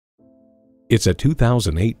It's a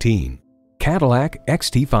 2018 Cadillac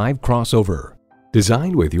XT5 crossover.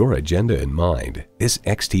 Designed with your agenda in mind, this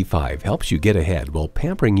XT5 helps you get ahead while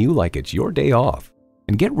pampering you like it's your day off.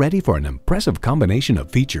 And get ready for an impressive combination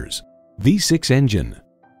of features: V6 engine,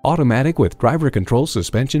 automatic with driver control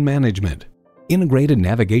suspension management, integrated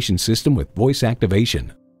navigation system with voice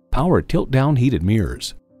activation, power tilt-down heated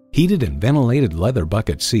mirrors, heated and ventilated leather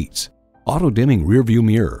bucket seats, auto-dimming rearview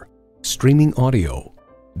mirror, streaming audio,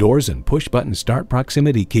 doors and push-button start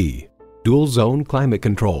proximity key, dual-zone climate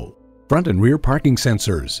control, front and rear parking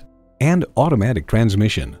sensors, and automatic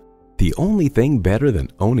transmission. The only thing better than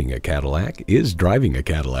owning a Cadillac is driving a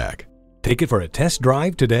Cadillac. Take it for a test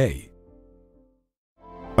drive today.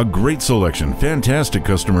 A great selection, fantastic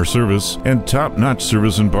customer service, and top-notch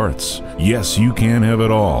service and parts. Yes, you can have it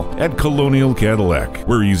all at Colonial Cadillac.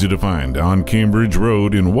 We're easy to find on Cambridge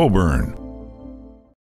Road in Woburn.